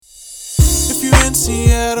in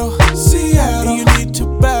Seattle, and you need to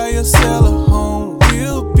buy or sell a home,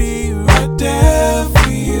 we'll be right there for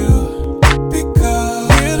you. Because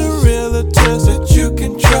we're the realtors that you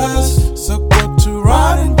can trust. So go to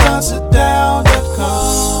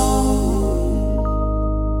RonandDonSitDown.com.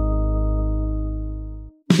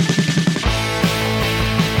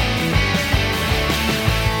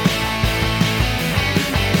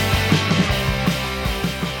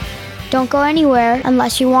 Don't go anywhere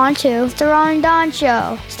unless you want to. It's the Ron and Don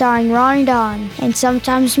Show, starring Ron and Don, and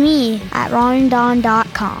sometimes me at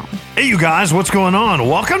RonandDon.com. Hey, you guys, what's going on?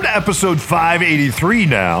 Welcome to episode 583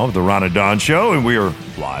 now of the Ron and Don Show, and we are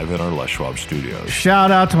live in our Les Schwab studios.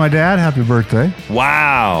 Shout out to my dad. Happy birthday.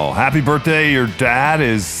 Wow. Happy birthday. Your dad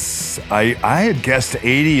is, I had guessed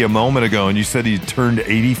 80 a moment ago, and you said he turned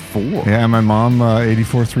 84. Yeah, my mom,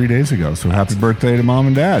 84 3 days ago. So happy birthday to mom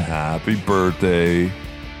and dad. Happy birthday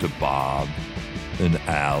to Bob and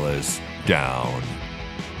Alice down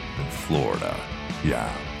in Florida.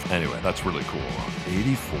 Yeah. Anyway, that's really cool.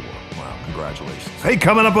 84. Wow, congratulations. Hey,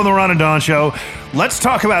 coming up on the Ron and Don Show, let's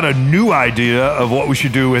talk about a new idea of what we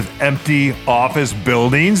should do with empty office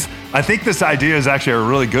buildings. I think this idea is actually a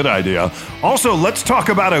really good idea. Also, let's talk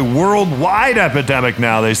about a worldwide epidemic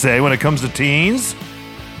now, they say, when it comes to teens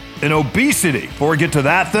and obesity. Before we get to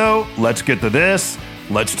that, though, let's get to this.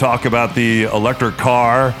 Let's talk about the electric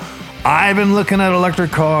car. I've been looking at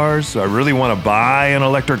electric cars. I really want to buy an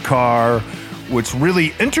electric car. What's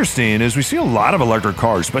really interesting is we see a lot of electric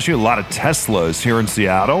cars, especially a lot of Teslas here in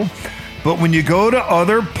Seattle. But when you go to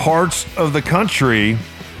other parts of the country,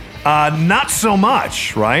 not so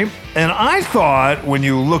much, right? And I thought when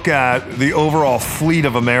you look at the overall fleet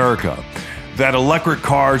of America, that electric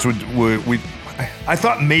cars I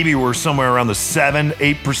thought maybe we're somewhere around the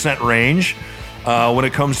 7-8% range. When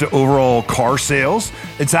it comes to overall car sales,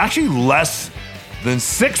 it's actually less than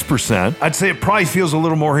 6%. I'd say it probably feels a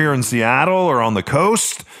little more here in Seattle or on the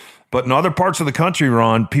coast, but in other parts of the country,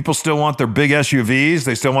 Ron, people still want their big SUVs.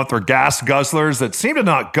 They still want their gas guzzlers that seem to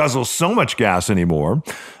not guzzle so much gas anymore.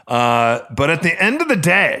 But at the end of the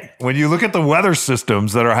day, when you look at the weather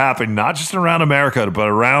systems that are happening, not just around America, but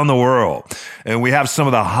around the world, and we have some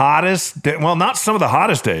of the hottest, not some of the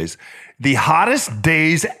hottest days, the hottest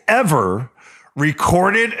days ever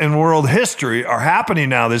recorded in world history are happening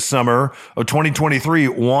now this summer of 2023,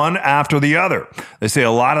 one after the other. They say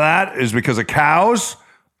a lot of that is because of cows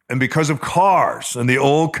and because of cars and the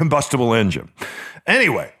old combustible engine.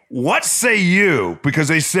 Anyway, what say you? Because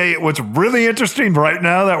they say what's really interesting right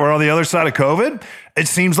now that we're on the other side of COVID, it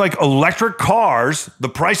seems like electric cars, the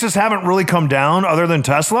prices haven't really come down other than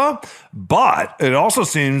Tesla, but it also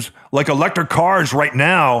seems like electric cars right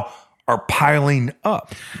now are piling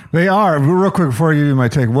up. They are. Real quick before I give you my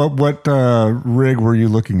take, what rig were you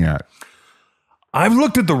looking at? I've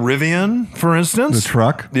looked at the Rivian, for instance. The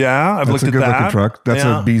truck? Yeah, I've looked at that. That's a good-looking truck. That's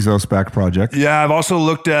a Bezos-backed project. Yeah, I've also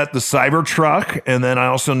looked at the Cybertruck, and then I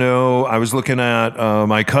also know I was looking at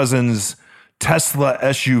my cousin's Tesla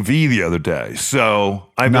SUV the other day. So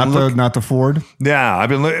I've not the Ford? Yeah, I've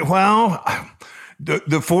been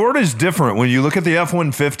the Ford is different. When you look at the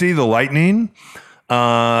F-150, the Lightning,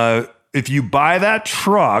 if you buy that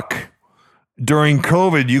truck during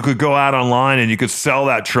COVID, you could go out online and you could sell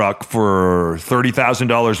that truck for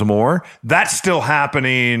 $30,000 or more. That's still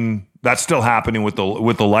happening. That's still happening with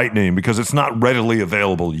the Lightning because it's not readily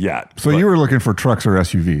available yet. So you were looking for trucks or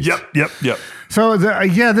SUVs? Yep. So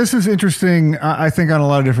this is interesting. I think on a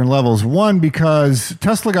lot of different levels. One, because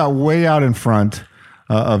Tesla got way out in front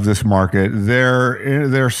of this market.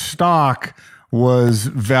 Their stock was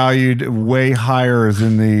valued way higher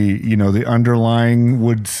than the underlying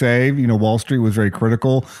would say. Wall Street was very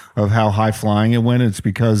critical of how high flying it went. It's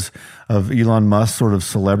because of Elon Musk's sort of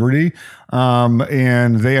celebrity.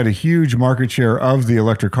 And they had a huge market share of the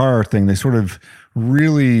electric car thing. They sort of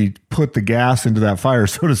really put the gas into that fire,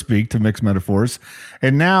 so to speak, to mix metaphors.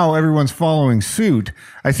 And now everyone's following suit.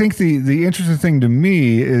 I think the interesting thing to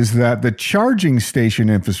me is that the charging station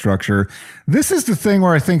infrastructure, this is the thing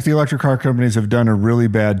where I think the electric car companies have done a really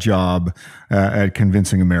bad job at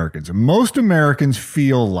convincing Americans. Most Americans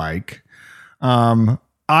feel like, I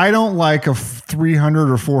don't like a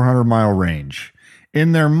 300 or 400 mile range.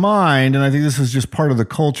 In their mind, and I think this is just part of the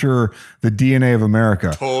culture, the DNA of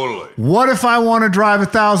America. Totally. What if I want to drive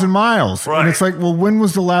 1,000 miles? Right. And it's like, well, when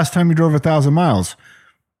was the last time you drove 1,000 miles?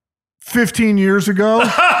 15 years ago?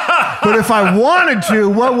 But if I wanted to,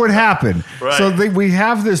 what would happen? Right. So we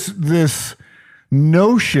have this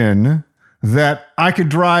notion that I could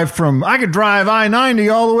drive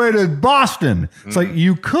I-90 all the way to Boston. It's like,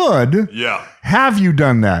 you could. Yeah. Have you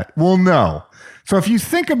done that? Well, no. So if you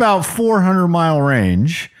think about 400 mile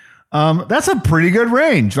range, That's a pretty good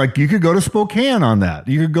range. Like you could go to Spokane on that.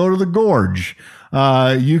 You could go to the Gorge.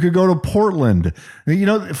 You could go to Portland.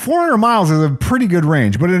 400 miles is a pretty good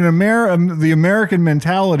range, but in the American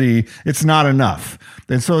mentality, it's not enough.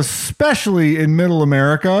 And so especially in middle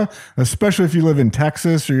America, especially if you live in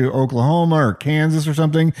Texas or Oklahoma or Kansas or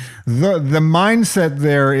something, the mindset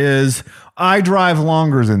there is, I drive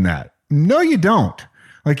longer than that. No, you don't.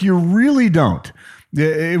 Like you really don't.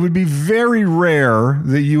 It would be very rare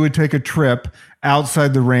that you would take a trip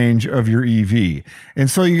outside the range of your EV. And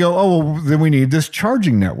so you go, oh, well, then we need this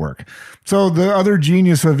charging network. So the other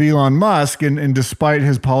genius of Elon Musk, and despite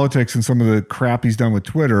his politics and some of the crap he's done with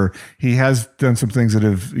Twitter, he has done some things that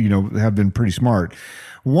have been pretty smart.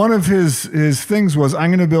 One of his things was, I'm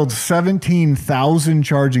going to build 17,000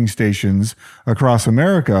 charging stations across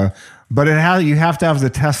America, but you have to have the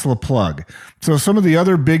Tesla plug. So some of the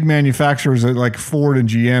other big manufacturers like Ford and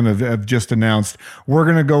GM have just announced, we're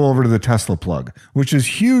going to go over to the Tesla plug, which is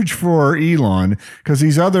huge for Elon because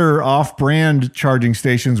these other off-brand charging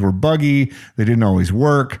stations were buggy. They didn't always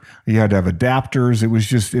work. You had to have adapters.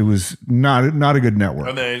 It was not a good network.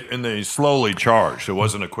 And they slowly charged. It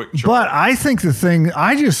wasn't a quick charge. But I think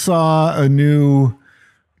I just saw a new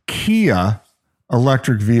Kia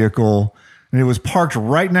electric vehicle, and it was parked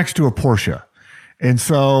right next to a Porsche. And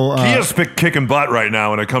so Kia's kicking butt right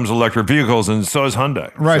now when it comes to electric vehicles, and so is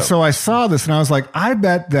Hyundai. Right. So I saw this and I was like, I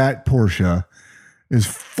bet that Porsche is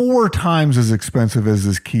 4 times as expensive as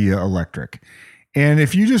this Kia electric. And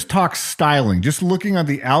if you just talk styling, just looking on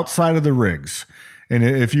the outside of the rigs, and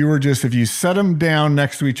if you set them down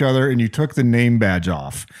next to each other and you took the name badge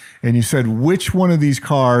off and you said, which one of these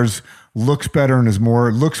cars looks better and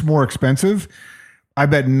looks more expensive, I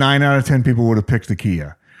bet 9 out of 10 people would have picked the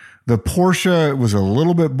Kia. The Porsche was a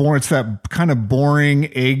little bit boring. It's that kind of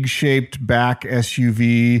boring egg-shaped back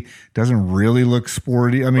SUV. Doesn't really look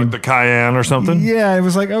sporty. I mean, like the Cayenne or something? Yeah, it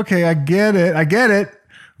was like, okay, I get it.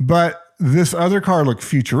 But this other car looked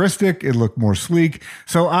futuristic. It looked more sleek.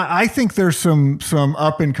 So I think there's some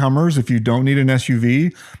up-and-comers if you don't need an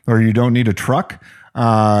SUV or you don't need a truck.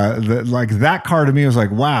 That car to me was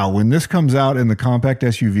like, wow, when this comes out in the compact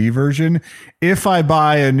SUV version, if I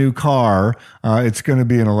buy a new car, it's going to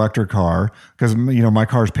be an electric car because, my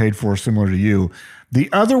car's paid for similar to you. The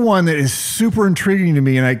other one that is super intriguing to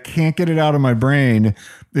me, and I can't get it out of my brain,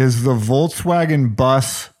 is the Volkswagen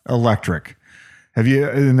Bus Electric.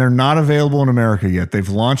 And they're not available in America yet. They've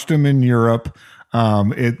launched them in Europe.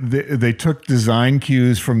 They took design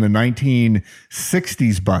cues from the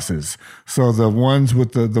 1960s buses. So the ones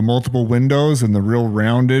with the multiple windows and the real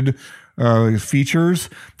rounded features.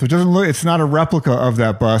 So it's not a replica of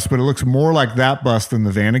that bus, but it looks more like that bus than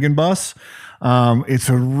the Vanagon bus. It's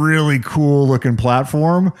a really cool looking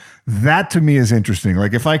platform. That to me is interesting.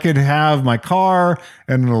 Like if I could have my car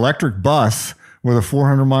and an electric bus with a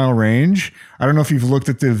 400-mile range. I don't know if you've looked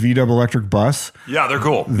at the VW electric bus. Yeah, they're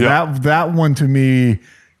cool. That one to me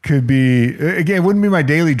could be, again, it wouldn't be my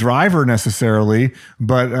daily driver necessarily,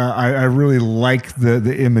 but I really like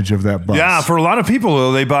the image of that bus. Yeah, for a lot of people,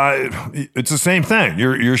 though, they buy, it's the same thing.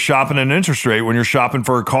 You're shopping an interest rate when you're shopping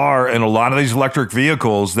for a car, and a lot of these electric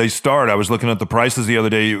vehicles, I was looking at the prices the other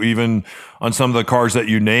day, even on some of the cars that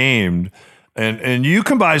you named. And you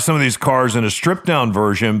can buy some of these cars in a stripped down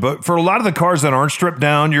version, but for a lot of the cars that aren't stripped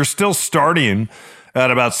down, you're still starting at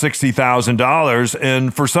about $60,000.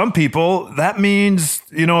 And for some people, that means,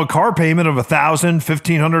 a car payment of $1,000,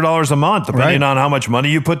 $1,500 a month, depending on how much money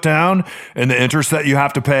you put down and the interest that you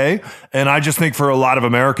have to pay. And I just think for a lot of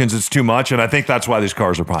Americans, it's too much. And I think that's why these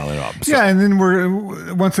cars are piling up. So. Yeah. And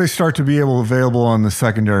then once they start to be available on the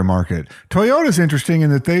secondary market, Toyota's interesting in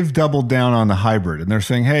that they've doubled down on the hybrid, and they're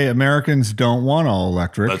saying, hey, Americans don't want all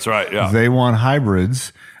electric. That's right. Yeah. They want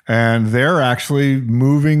hybrids. And they're actually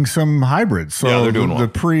moving some hybrids. So they're doing the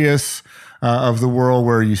Prius of the world,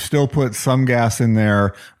 where you still put some gas in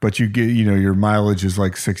there, but you get, your mileage is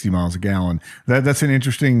like 60 miles a gallon. That's an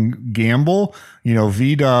interesting gamble.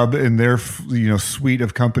 VW and their, suite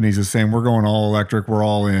of companies is saying we're going all electric. We're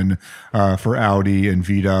all in for Audi and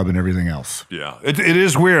VW and everything else. Yeah, it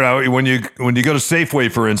is weird when you go to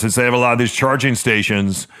Safeway, for instance. They have a lot of these charging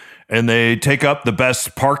stations, and they take up the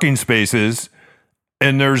best parking spaces.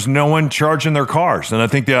 And there's no one charging their cars. And I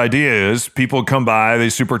think the idea is people come by, they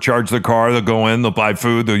supercharge their car, they'll go in, they'll buy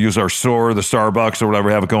food, they'll use our store, the Starbucks or whatever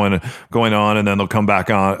we have going on, and then they'll come back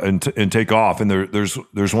on and take off. And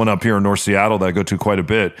there's one up here in North Seattle that I go to quite a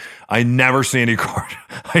bit. I never see any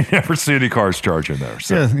cars charging there.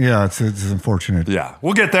 So. Yeah, it's unfortunate. Yeah,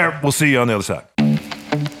 we'll get there. We'll see you on the other side.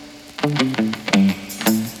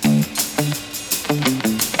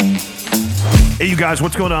 Hey, you guys,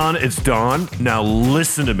 what's going on? It's Don. Now,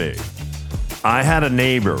 listen to me. I had a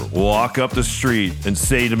neighbor walk up the street and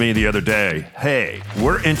say to me the other day, hey,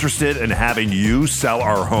 we're interested in having you sell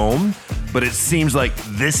our home, but it seems like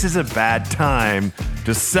this is a bad time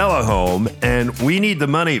to sell a home, and we need the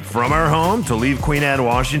money from our home to leave Queen Anne,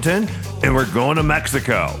 Washington, and we're going to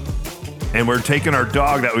Mexico. And we're taking our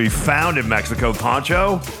dog that we found in Mexico,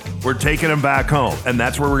 Poncho, we're taking him back home, and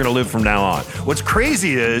that's where we're going to live from now on. What's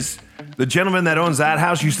crazy is the gentleman that owns that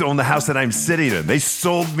house used to own the house that I'm sitting in. They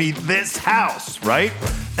sold me this house, right?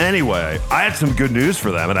 Anyway, I had some good news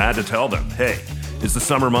for them, and I had to tell them, hey, it's the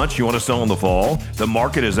summer months. You want to sell in the fall? The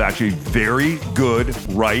market is actually very good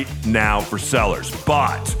right now for sellers,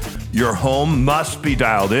 but your home must be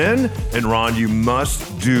dialed in, and Ron, you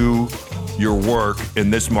must do your work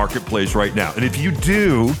in this marketplace right now. And if you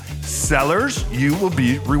do, sellers, you will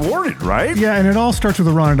be rewarded, right? Yeah, and it all starts with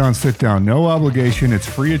a Ron and Don sit down. No obligation. It's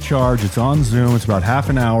free of charge. It's on Zoom. It's about half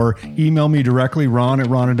an hour. Email me directly,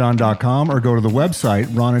 ron@ronanddon.com, or go to the website,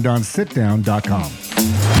 ronanddonsitdown.com.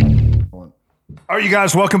 All right, you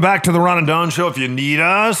guys, welcome back to the Ron and Don Show. If you need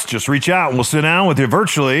us, just reach out and we'll sit down with you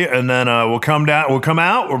virtually, and then we'll come out, we'll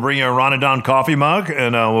bring you a Ron and Don coffee mug,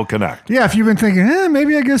 and we'll connect. Yeah, if you've been thinking,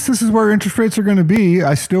 maybe I guess this is where interest rates are going to be,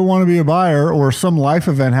 I still want to be a buyer, or some life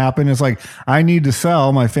event happened, it's like, I need to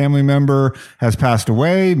sell, my family member has passed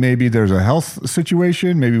away, maybe there's a health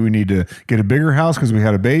situation, maybe we need to get a bigger house because we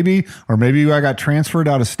had a baby, or maybe I got transferred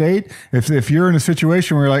out of state. If you're in a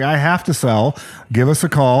situation where you're like, I have to sell, give us a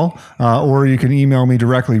call, or you can email me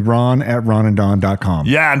directly, ron@ronanddon.com.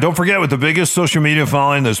 Yeah, and don't forget, with the biggest social media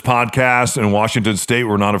following this podcast in Washington State,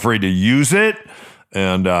 we're not afraid to use it.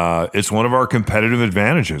 And it's one of our competitive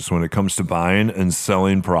advantages when it comes to buying and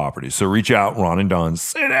selling properties. So reach out,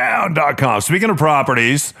 ronanddonsitdown.com. Speaking of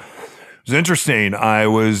properties, it was interesting. I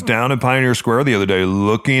was down in Pioneer Square the other day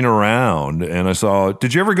looking around, and I saw,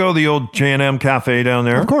 did you ever go to the old J&M Cafe down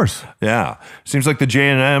there? Of course. Yeah. Seems like the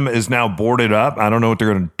J&M is now boarded up. I don't know what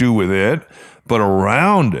they're going to do with it. But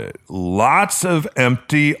around it, lots of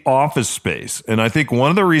empty office space. And I think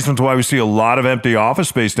one of the reasons why we see a lot of empty office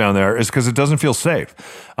space down there is because it doesn't feel safe.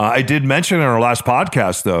 I did mention in our last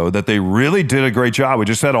podcast, though, that they really did a great job. We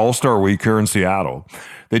just had All-Star Week here in Seattle.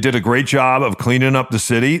 They did a great job of cleaning up the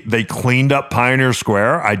city. They cleaned up Pioneer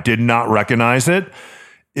Square. I did not recognize it.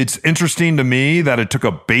 It's interesting to me that it took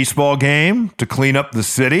a baseball game to clean up the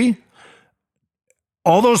city.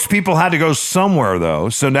 All those people had to go somewhere, though.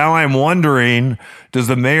 So now I'm wondering, does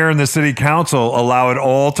the mayor and the city council allow it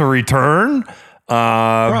all to return?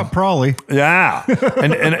 Probably. Yeah.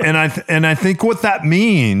 And I think what that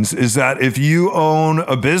means is that if you own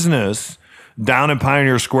a business down in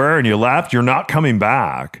Pioneer Square and you left, you're not coming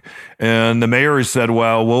back. And the mayor has said,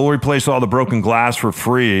 well, we'll replace all the broken glass for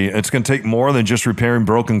free. It's going to take more than just repairing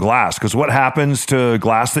broken glass. Because what happens to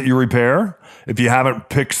glass that you repair? If you haven't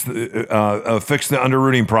fixed the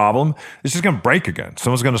underrooting problem, it's just going to break again.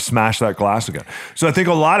 Someone's going to smash that glass again. So I think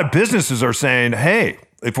a lot of businesses are saying, hey,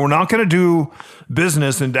 if we're not going to do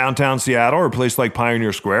business in downtown Seattle or a place like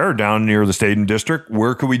Pioneer Square or down near the Stadium District,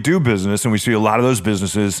 where could we do business? And we see a lot of those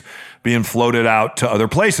businesses being floated out to other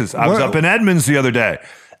places. I was up in Edmonds the other day.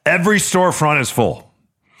 Every storefront is full.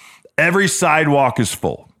 Every sidewalk is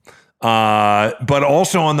full. But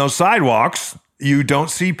also on those sidewalks, you don't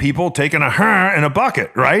see people taking in a bucket,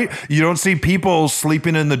 right? You don't see people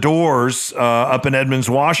sleeping in the doors up in Edmonds,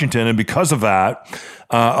 Washington. And because of that,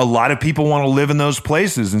 a lot of people want to live in those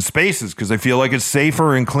places and spaces because they feel like it's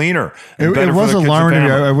safer and cleaner. And it was alarming to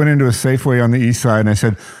me. I went into a Safeway on the east side and I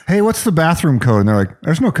said, hey, what's the bathroom code? And they're like,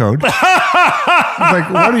 there's no code. I was like,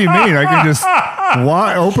 what do you mean? I can just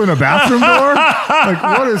open a bathroom door? Like,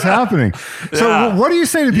 what is happening? So what do you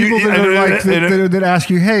say to people that ask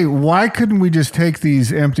you, hey, why couldn't we just take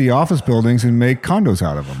these empty office buildings and make condos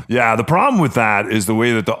out of them? Yeah, the problem with that is the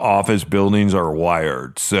way that the office buildings are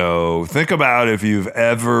wired. So think about if you've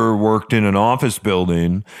ever worked in an office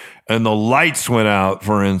building and the lights went out,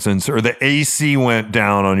 for instance, or the AC went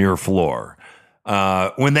down on your floor.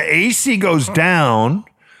 When the AC goes down,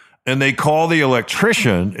 and they call the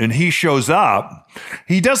electrician and he shows up,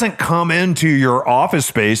 he doesn't come into your office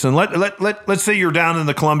space. And let's say you're down in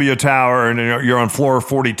the Columbia Tower and you're on floor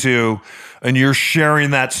 42 and you're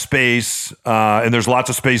sharing that space, and there's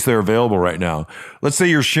lots of space there available right now. Let's say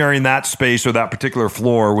you're sharing that space or that particular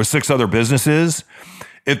floor with 6 other businesses.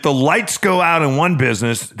 If the lights go out in one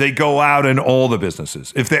business, they go out in all the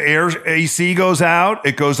businesses. If the AC goes out,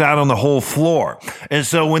 it goes out on the whole floor. And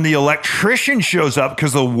so when the electrician shows up,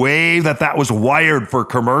 because the way that was wired for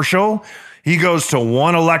commercial, He goes to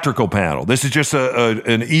one electrical panel. This is just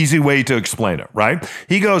an easy way to explain it, right?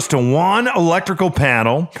 He goes to one electrical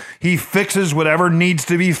panel. He fixes whatever needs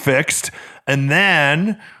to be fixed. And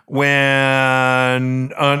then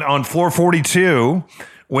when on floor 42,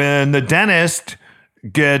 when the dentist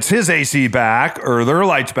gets his AC back or their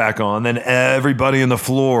lights back on, then everybody in the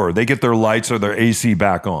floor, they get their lights or their AC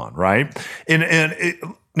back on, right?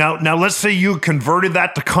 Now let's say you converted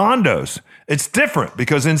that to condos. It's different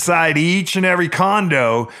because inside each and every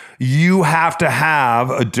condo, you have to have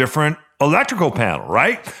a different electrical panel,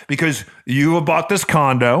 right? Because you have bought this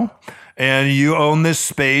condo and you own this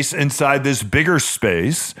space inside this bigger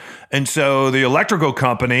space. And so the electrical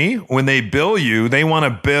company, when they bill you, they want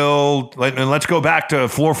to build, and let's go back to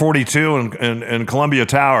floor 42 in Columbia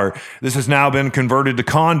Tower. This has now been converted to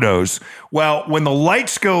condos. Well, when the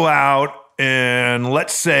lights go out in,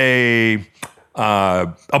 let's say,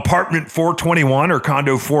 apartment 421 or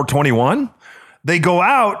condo 421, they go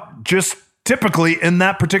out just typically in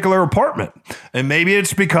that particular apartment. And maybe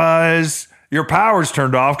it's because your power's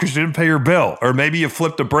turned off because you didn't pay your bill, or maybe you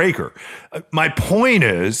flipped a breaker. My point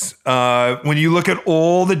is, when you look at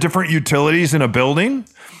all the different utilities in a building,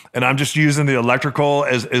 and I'm just using the electrical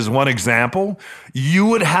as one example, you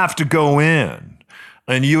would have to go in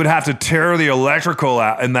and you would have to tear the electrical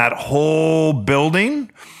out in that whole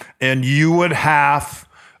building, and you would have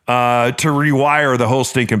to rewire the whole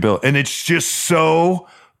stinking building. And it's just so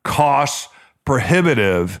cost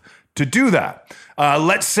prohibitive to do that.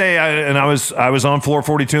 Let's say I was on floor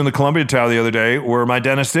 42 in the Columbia Tower the other day where my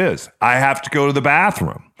dentist is. I have to go to the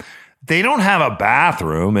bathroom. They don't have a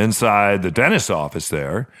bathroom inside the dentist's office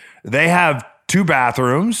there. They have two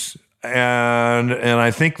bathrooms, and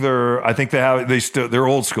I think they're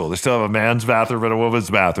old school. They still have a man's bathroom and a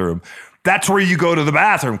woman's bathroom. That's where you go to the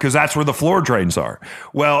bathroom because that's where the floor drains are.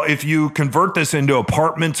 Well, if you convert this into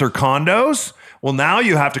apartments or condos, well, now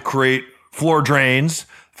you have to create floor drains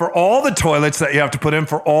for all the toilets that you have to put in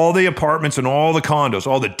for all the apartments and all the condos,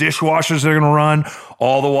 all the dishwashers that are going to run,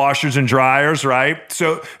 all the washers and dryers, right?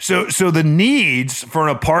 So the needs for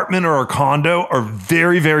an apartment or a condo are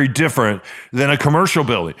very, very different than a commercial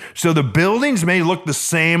building. So the buildings may look the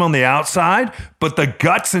same on the outside, but the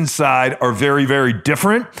guts inside are very, very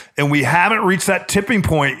different. And we haven't reached that tipping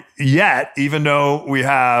point yet, even though we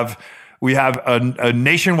have a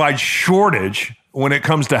nationwide shortage when it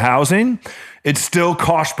comes to housing. It's still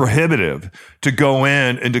cost prohibitive to go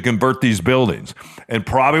in and to convert these buildings. And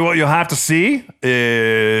probably what you'll have to see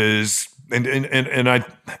is,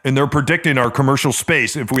 and they're predicting our commercial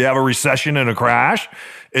space, if we have a recession and a crash,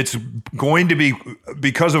 it's going to be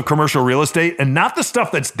because of commercial real estate, and not the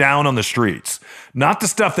stuff that's down on the streets, not the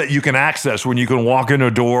stuff that you can access when you can walk in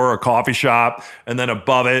a door, a coffee shop, and then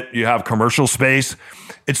above it, you have commercial space.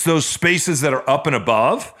 It's those spaces that are up and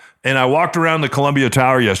above. And I walked around the Columbia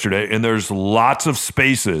Tower yesterday, and there's lots of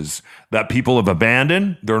spaces that people have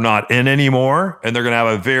abandoned. They're not in anymore, and they're going to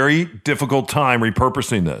have a very difficult time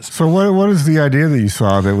repurposing this. So what is the idea that you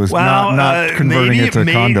saw that was not converting it to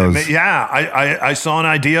condos? Yeah, I saw an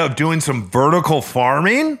idea of doing some vertical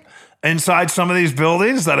farming inside some of these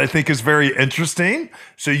buildings that I think is very interesting.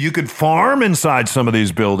 So you could farm inside some of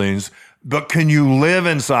these buildings, but can you live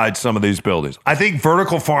inside some of these buildings? I think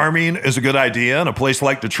vertical farming is a good idea in a place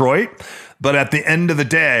like Detroit. But at the end of the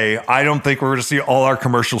day, I don't think we're going to see all our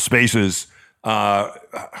commercial spaces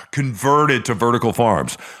converted to vertical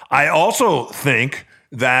farms. I also think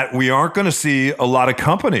that we aren't going to see a lot of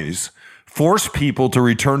companies force people to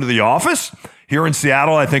return to the office. Here in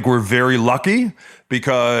Seattle, I think we're very lucky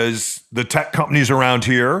because the tech companies around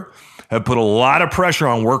here have put a lot of pressure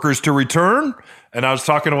on workers to return. And I was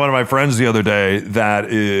talking to one of my friends the other day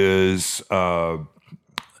that is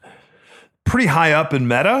pretty high up in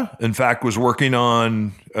Meta. In fact, was working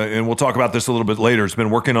on, and we'll talk about this a little bit later, it's been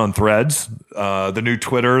working on Threads, the new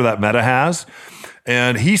Twitter that Meta has.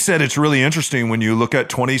 And he said it's really interesting when you look at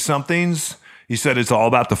 20-somethings. He said it's all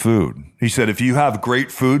about the food. He said if you have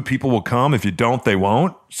great food, people will come. If you don't, they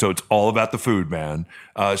won't. So it's all about the food, man.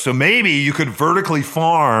 So maybe you could vertically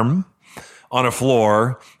farm on a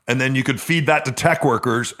floor, and then you could feed that to tech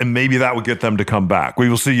workers, and maybe that would get them to come back. We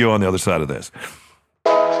will see you on the other side of this.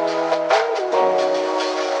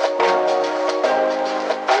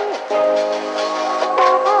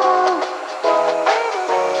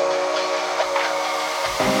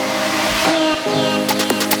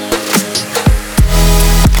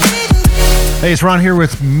 Hey, it's Ron here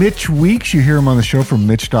with Mitch Weeks. You hear him on the show from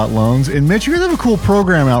Mitch.loans. And Mitch, you guys have a cool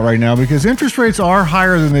program out right now because interest rates are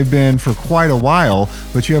higher than they've been for quite a while,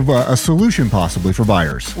 but you have a solution possibly for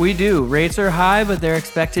buyers. We do. Rates are high, but they're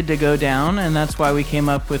expected to go down, and that's why we came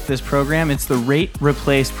up with this program. It's the Rate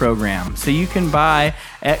Replace program. So you can buy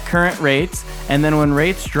at current rates, and then when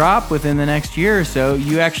rates drop within the next year or so,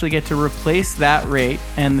 you actually get to replace that rate,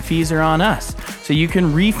 and the fees are on us. So you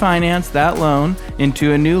can refinance that loan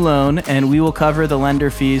into a new loan, and we will cover the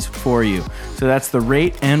lender fees for you. So that's the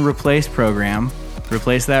Rate and Replace program.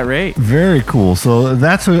 Replace that rate. Very cool. So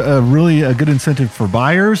that's a really good incentive for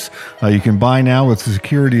buyers. You can buy now with the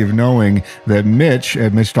security of knowing that Mitch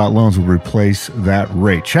at Mitch.loans will replace that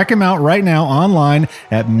rate. Check him out right now online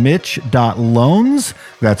at Mitch.loans.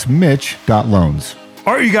 That's Mitch.loans.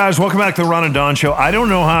 All right, you guys, welcome back to the Ron and Don Show. I don't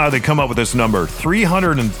know how they come up with this number,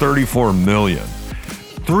 334 million.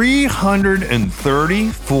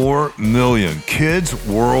 334 million kids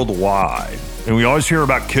worldwide. And we always hear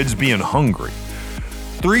about kids being hungry.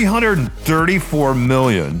 334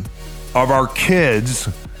 million of our kids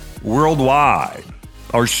worldwide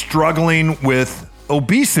are struggling with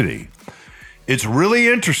obesity. It's really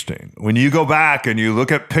interesting when you go back and you look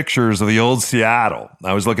at pictures of the old Seattle.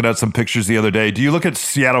 I was looking at some pictures the other day. Do you look at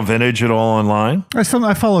Seattle Vintage at all online? I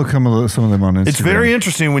follow some of them on Instagram. It's very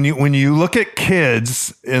interesting when you look at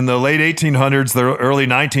kids in the late 1800s, the early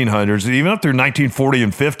 1900s, even up through 1940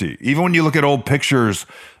 and 50. Even when you look at old pictures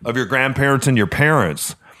of your grandparents and your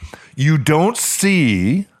parents, you don't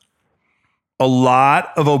see a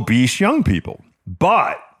lot of obese young people.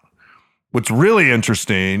 But what's really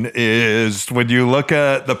interesting is when you look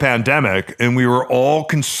at the pandemic and we were all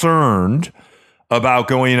concerned about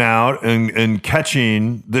going out and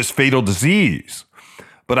catching this fatal disease.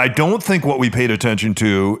 But I don't think what we paid attention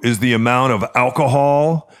to is the amount of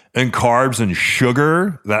alcohol and carbs and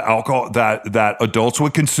sugar that adults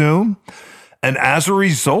would consume. And as a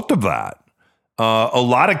result of that, a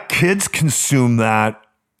lot of kids consume that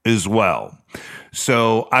as well.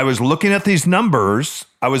 So I was looking at these numbers.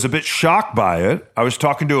 I was a bit shocked by it. I was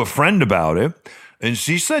talking to a friend about it, and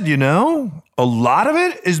she said, a lot of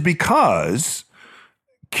it is because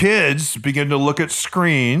kids begin to look at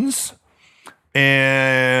screens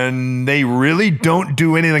and they really don't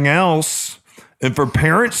do anything else. And for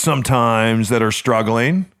parents sometimes that are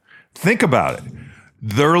struggling, think about it.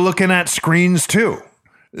 They're looking at screens too.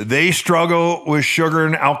 They struggle with sugar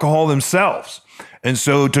and alcohol themselves. And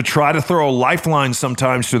so to try to throw a lifeline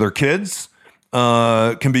sometimes to their kids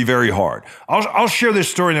can be very hard. I'll share this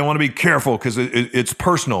story, and I want to be careful because it's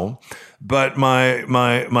personal. But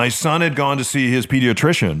my son had gone to see his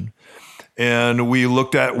pediatrician, and we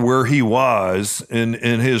looked at where he was in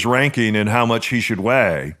his ranking and how much he should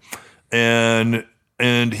weigh. And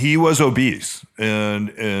he was obese,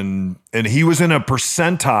 and he was in a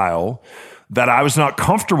percentile that I was not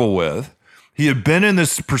comfortable with. He had been in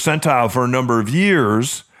this percentile for a number of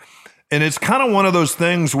years, and it's kind of one of those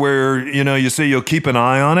things where, you say you'll keep an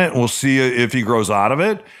eye on it and we'll see if he grows out of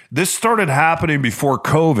it. This started happening before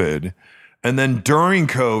COVID, and then during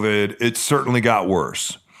COVID, it certainly got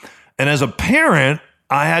worse. And as a parent,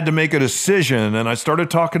 I had to make a decision, and I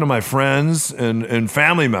started talking to my friends and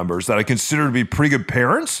family members that I consider to be pretty good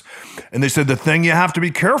parents, and they said the thing you have to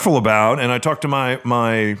be careful about, and I talked to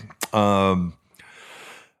my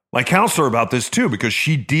counselor about this too, because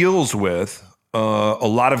she deals with a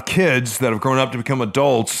lot of kids that have grown up to become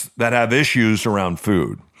adults that have issues around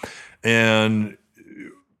food. And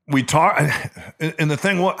we talk, and the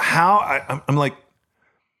thing, I'm like,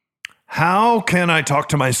 how can I talk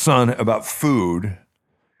to my son about food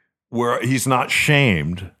where he's not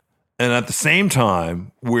shamed, and at the same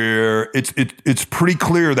time where it's pretty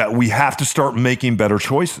clear that we have to start making better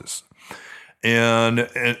choices?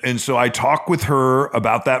 And so I talked with her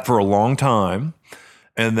about that for a long time.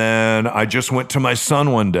 And then I just went to my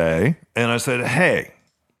son one day and I said, hey,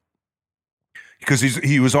 because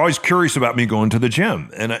he was always curious about me going to the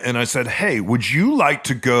gym. And I said, hey, would you like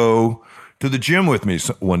to go to the gym with me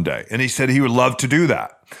one day? And he said he would love to do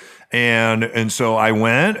that. And so I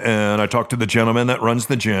went and I talked to the gentleman that runs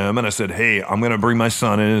the gym, and I said, hey, I'm going to bring my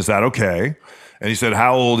son in. Is that okay? And he said,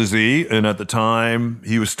 how old is he? And at the time,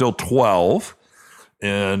 he was still 12.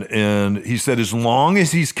 And he said, as long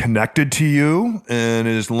as he's connected to you, and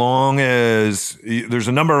as long as there's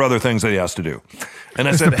a number of other things that he has to do. And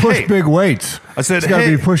I said, to push big weights. I said, he's got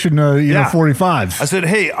to be pushing, 45s. I said,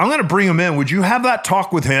 hey, I'm going to bring him in. Would you have that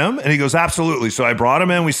talk with him? And he goes, absolutely. So I brought him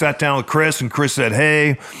in. We sat down with Chris, and Chris said,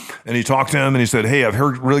 hey, and he talked to him, and he said, hey, I've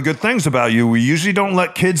heard really good things about you. We usually don't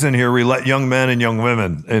let kids in here. We let young men and young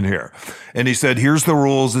women in here. And he said, here's the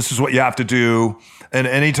rules. This is what you have to do. And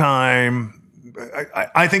anytime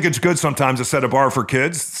I think it's good sometimes to set a bar for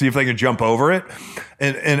kids, see if they can jump over it.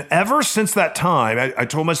 And ever since that time, I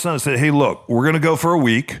told my son, I said, hey, look, we're going to go for a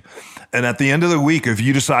week. And at the end of the week, if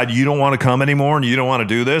you decide you don't want to come anymore and you don't want to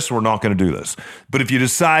do this, we're not going to do this. But if you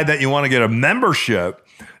decide that you want to get a membership,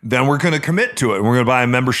 then we're going to commit to it. And we're going to buy a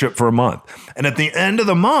membership for a month. And at the end of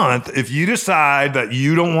the month, if you decide that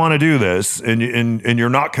you don't want to do this and you're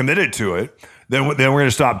not committed to it, then we're going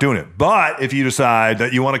to stop doing it. But if you decide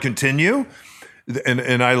that you want to continue,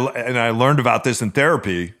 and I learned about this in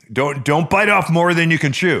therapy, don't bite off more than you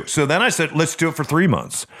can chew. So then I said, let's do it for 3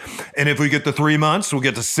 months. And if we get to 3 months, we'll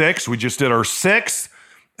get to 6. We just did our 6th.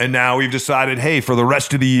 And now we've decided, hey, for the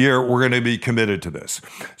rest of the year, we're going to be committed to this.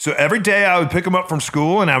 So every day I would pick him up from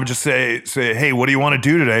school and I would just say, hey, what do you want to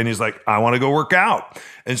do today? And he's like, I want to go work out.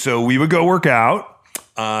 And so we would go work out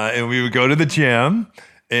and we would go to the gym.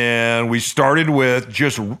 And we started with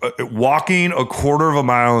just walking a quarter of a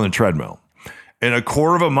mile on the treadmill. And a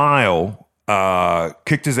quarter of a mile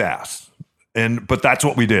kicked his ass. But that's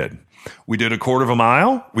what we did. We did a quarter of a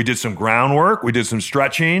mile. We did some groundwork. We did some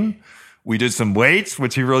stretching. We did some weights,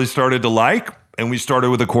 which he really started to like. And we started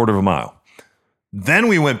with a quarter of a mile. Then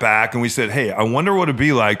we went back and we said, hey, I wonder what it'd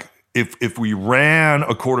be like if we ran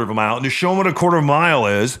a quarter of a mile. And to show him what a quarter of a mile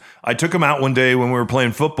is, I took him out one day when we were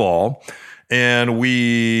playing football. And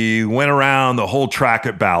we went around the whole track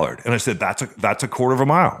at Ballard. And I said, that's a quarter of a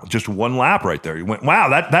mile. Just one lap right there. He went, wow,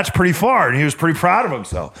 that's pretty far. And he was pretty proud of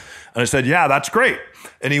himself. And I said, yeah, that's great.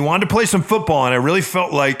 And he wanted to play some football. And I really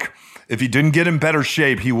felt like if he didn't get in better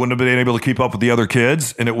shape, he wouldn't have been able to keep up with the other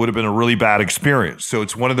kids. And it would have been a really bad experience. So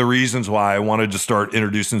it's one of the reasons why I wanted to start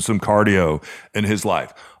introducing some cardio in his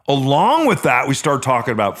life. Along with that, we started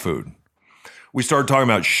talking about food. We started talking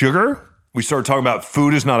about sugar. We started talking about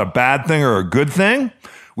food is not a bad thing or a good thing.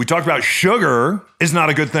 We talked about sugar is not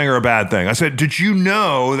a good thing or a bad thing. I said, did you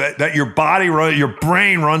know that your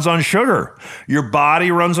brain runs on sugar? Your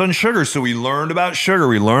body runs on sugar. So we learned about sugar.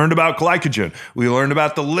 We learned about glycogen. We learned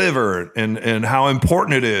about the liver and how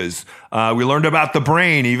important it is. We learned about the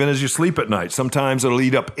brain, even as you sleep at night. Sometimes it'll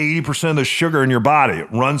eat up 80% of the sugar in your body. It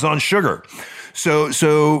runs on sugar. So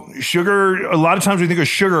sugar, a lot of times we think of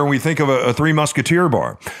sugar and we think of a Three Musketeer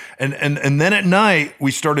bar. And then at night,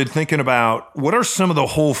 we started thinking about what are some of the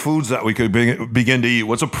whole foods that we could begin to eat?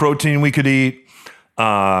 What's a protein we could eat?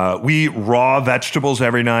 We eat raw vegetables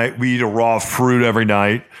every night. We eat a raw fruit every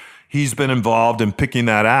night. He's been involved in picking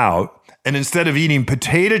that out. And instead of eating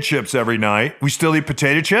potato chips every night, we still eat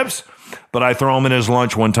potato chips, but I throw them in his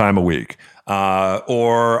lunch one time a week.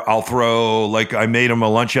 Or I'll throw, like I made him a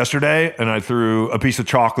lunch yesterday and I threw a piece of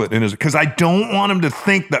chocolate in his, because I don't want him to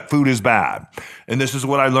think that food is bad. And this is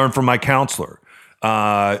what I learned from my counselor.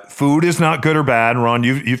 Food is not good or bad. Ron,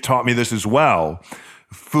 you've taught me this as well.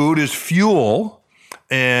 Food is fuel.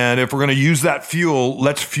 And if we're going to use that fuel,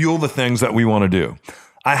 let's fuel the things that we want to do.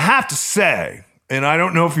 I have to say, and I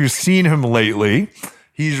don't know if you've seen him lately,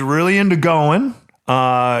 he's really into going.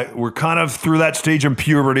 We're kind of through that stage in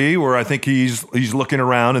puberty where I think he's looking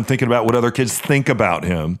around and thinking about what other kids think about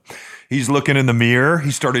him. He's looking in the mirror.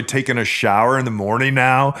 He started taking a shower in the morning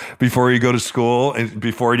now before he go to school and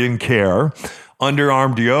before he didn't care.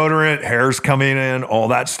 Underarm deodorant, hair's coming in, all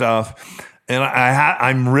that stuff. And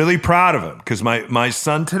I'm really proud of him because my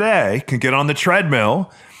son today can get on the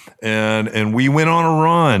treadmill and we went on a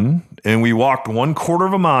run and we walked 1/4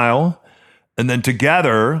 of a mile. And then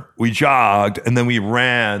together we jogged and then we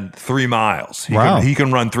ran 3 miles. He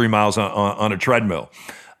can run 3 miles on a treadmill.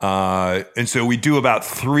 And so we do about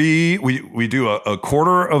we do a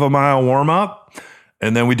 1/4 of a mile warm up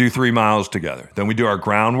and then we do 3 miles together. Then we do our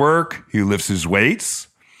groundwork. He lifts his weights.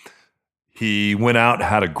 He went out,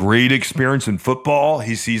 had a great experience in football.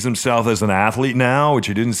 He sees himself as an athlete now, which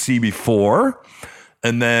he didn't see before.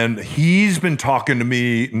 And then he's been talking to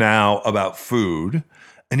me now about food.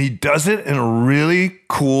 And he does it in a really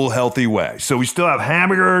cool, healthy way. So we still have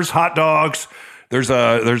hamburgers, hot dogs. There's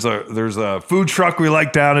a food truck we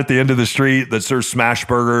like down at the end of the street that serves smash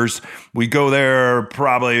burgers. We go there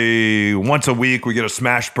probably once a week. We get a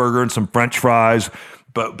smash burger and some French fries.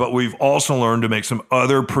 But we've also learned to make some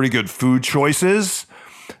other pretty good food choices.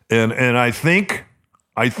 And I think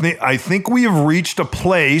we have reached a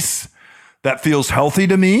place that feels healthy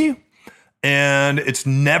to me. And it's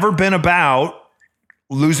never been about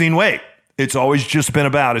losing weight. It's always just been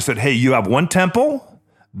about, I said, hey, you have one temple.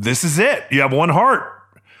 This is it. You have one heart.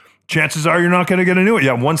 Chances are you're not going to get a new one. You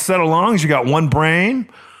have one set of lungs. You got one brain.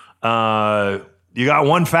 You got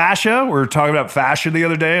one fascia. We were talking about fascia the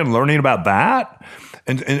other day and learning about that.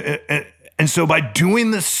 And so by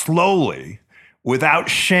doing this slowly, without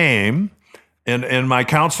shame, and my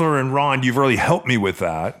counselor and Ron, you've really helped me with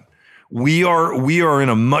that. we are in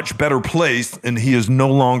a much better place, and he is no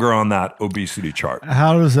longer on that obesity chart.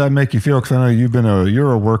 How does that make you feel? Because I know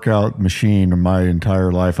you're a workout machine. My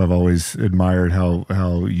entire life, I've always admired how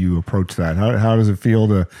you approach that. How does it feel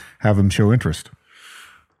to have him show interest?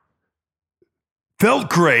 Felt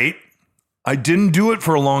great. I didn't do it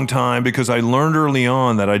for a long time because I learned early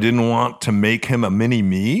on that I didn't want to make him a mini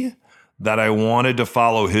me, that I wanted to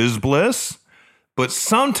follow his bliss. But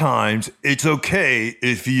sometimes it's okay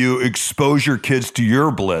if you expose your kids to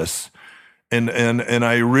your bliss. And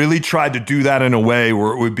I really tried to do that in a way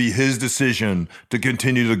where it would be his decision to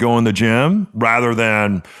continue to go in the gym rather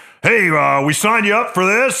than, hey, we signed you up for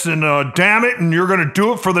this and damn it, and you're going to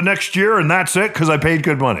do it for the next year and that's it because I paid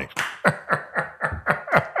good money.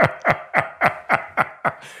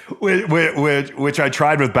 Which I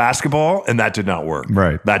tried with basketball, and that did not work.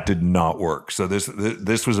 Right. That did not work. So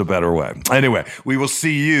this was a better way. Anyway, we will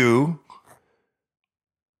see you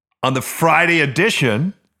on the Friday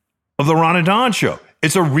edition of the Ron and Don Show.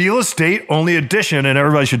 It's a real estate only edition, and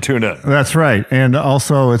everybody should tune in. That's right. And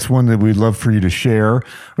also, it's one that we'd love for you to share.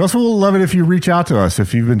 We also will love it if you reach out to us.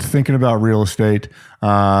 If you've been thinking about real estate,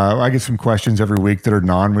 I get some questions every week that are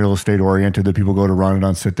non-real estate oriented that people go to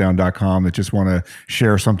ronanddonsitdown.com that just want to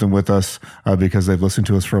share something with us because they've listened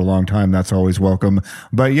to us for a long time. That's always welcome.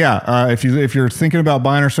 But yeah, if you're thinking about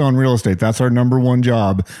buying or selling real estate, that's our number one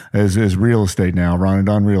job is real estate now, Ron and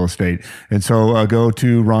Don Real Estate. And so go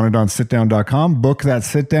to ronanddonsitdown.com, book that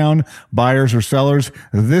sit down, buyers or sellers.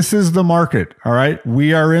 This is the market. All right.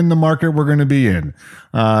 We are in the market we're going to be in.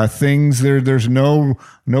 There's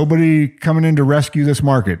nobody coming in to rescue this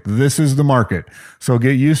market. This is the market. So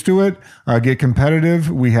get used to it. Get competitive.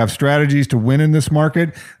 We have strategies to win in this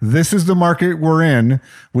market. This is the market we're in.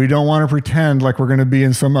 We don't want to pretend like we're going to be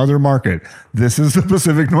in some other market. This is the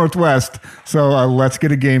Pacific Northwest. So let's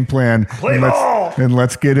get a game plan. And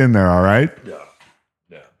let's get in there. All right. Yeah.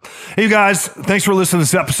 Hey, you guys, thanks for listening to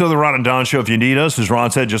this episode of the Ron and Don Show. If you need us, as Ron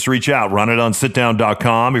said, just reach out,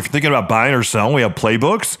 ronanddonsitdown.com. If you're thinking about buying or selling, we have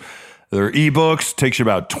playbooks. They're ebooks. Takes you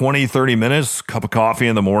about 20, 30 minutes, cup of coffee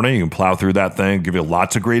in the morning. You can plow through that thing, give you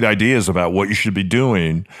lots of great ideas about what you should be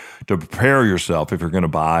doing to prepare yourself if you're going to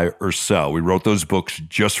buy or sell. We wrote those books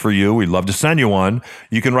just for you. We'd love to send you one.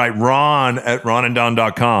 You can write Ron at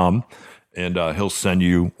ronanddon.com. And he'll send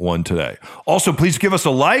you one today. Also, please give us a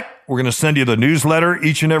like. We're going to send you the newsletter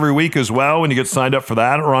each and every week as well when you get signed up for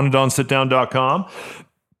that at ronanddonsitdown.com.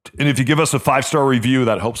 And if you give us a 5-star review,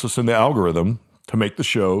 that helps us in the algorithm to make the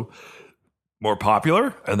show more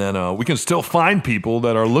popular. And then we can still find people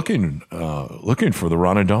that are looking for the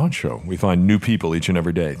Ron and Don Show. We find new people each and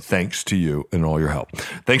every day, thanks to you and all your help.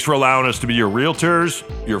 Thanks for allowing us to be your realtors,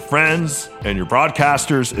 your friends, and your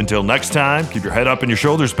broadcasters. Until next time, keep your head up and your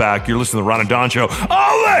shoulders back. You're listening to the Ron and Don Show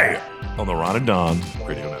only on the Ron and Don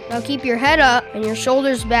Radio Network. Now keep your head up and your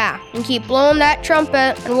shoulders back, and keep blowing that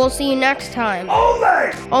trumpet, and we'll see you next time.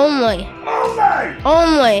 Only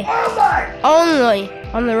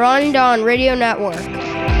on the Ron and Don Radio Network.